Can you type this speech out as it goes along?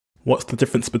What's the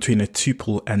difference between a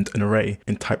tuple and an array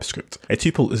in TypeScript? A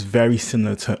tuple is very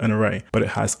similar to an array, but it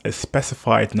has a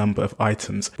specified number of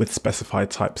items with specified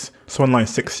types. So on line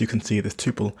 6, you can see this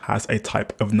tuple has a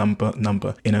type of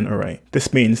number in an array.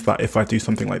 This means that if I do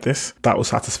something like this, that will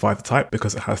satisfy the type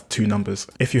because it has 2 numbers.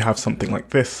 If you have something like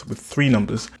this with 3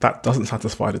 numbers, that doesn't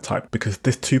satisfy the type because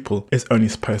this tuple is only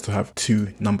supposed to have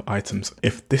 2 number items.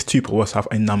 If this tuple was to have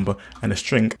a number and a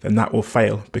string, then that will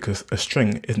fail because a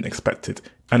string isn't expected.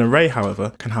 An array,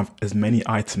 however, can have as many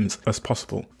items as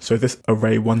possible. So this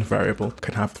array1 variable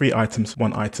can have 3 items,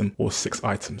 1 item, or 6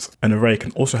 items. An array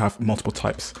can also have multiple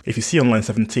types. If you see on line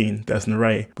 17, there's an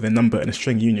array with a number and a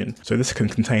string union. So this can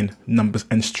contain numbers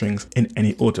and strings in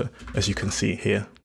any order, as you can see here.